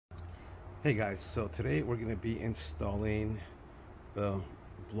Hey guys, so today we're going to be installing the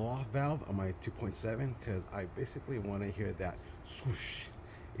blow-off valve on my 2.7 because I basically want to hear that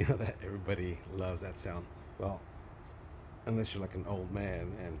swoosh, that everybody loves that sound. Well, unless you're like an old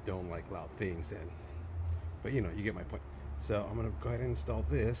man and don't like loud things, but you get my point. So I'm going to go ahead and install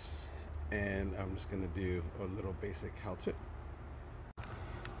this, and I'm just going to do a little basic how-to.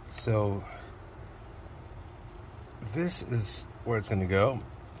 So this is where it's going to go.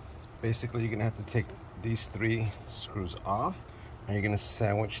 Basically, you're gonna have to take these 3 screws off, and you're gonna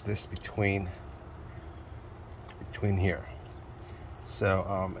sandwich this between here.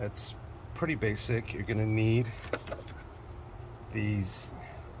 So it's pretty basic. You're gonna need these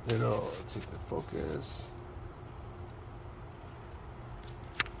little, let's see if they focus.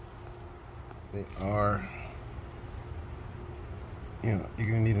 They are, you're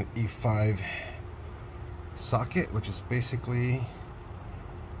gonna need an E5 socket, which is basically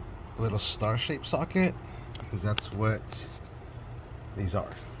a little star-shaped socket, because that's what these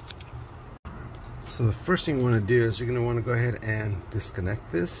are. So the first thing you want to do is you're going to want to go ahead and disconnect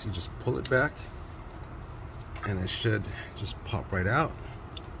this. You just pull it back and it should just pop right out,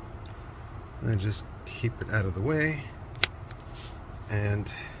 and then just keep it out of the way,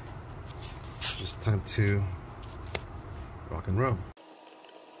 and it's just time to rock and roll.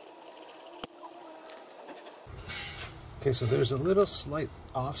 Okay, so there's a little slight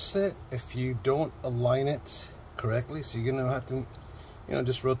offset if you don't align it correctly, so you're gonna have to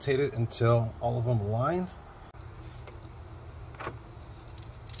just rotate it until all of them align.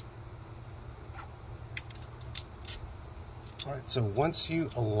 All right, so once you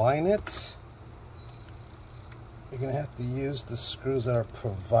align it, you're gonna have to use the screws that are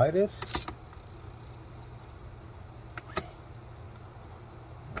provided.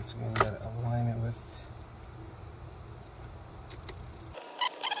 Once again, you gotta align it with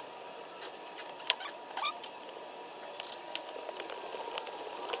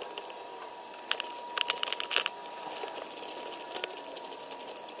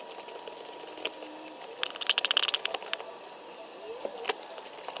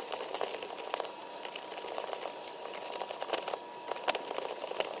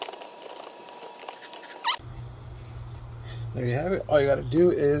there you have it. All you got to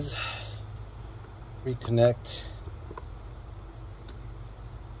do is reconnect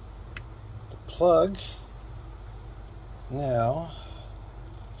the plug. Now,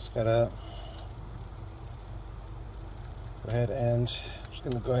 just gotta go ahead and just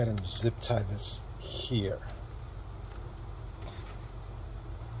gonna go ahead and zip tie this here.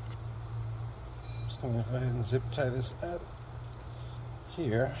 Just gonna go ahead and zip tie this at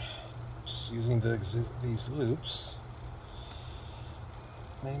here, just using these loops.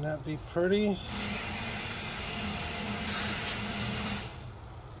 May not be pretty,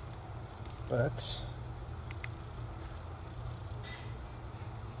 but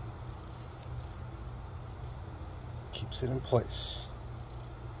keeps it in place.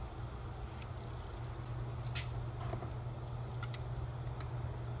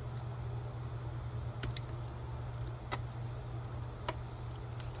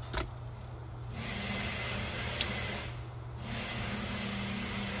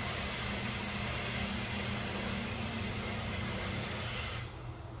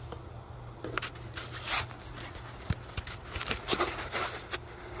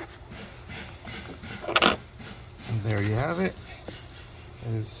 There you have it.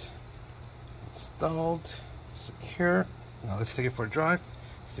 It is installed, secure. Now let's take it for a drive,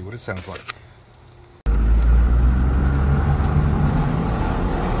 see what it sounds like.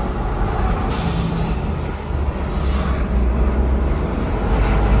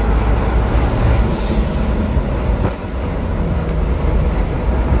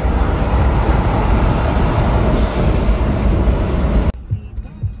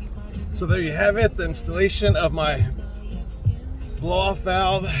 So there you have it, the installation of my blow-off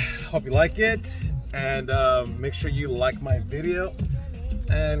valve. Hope you like it, and make sure you like my video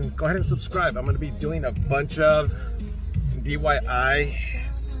and go ahead and subscribe. I'm going to be doing a bunch of DIY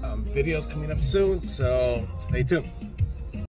videos coming up soon, so stay tuned.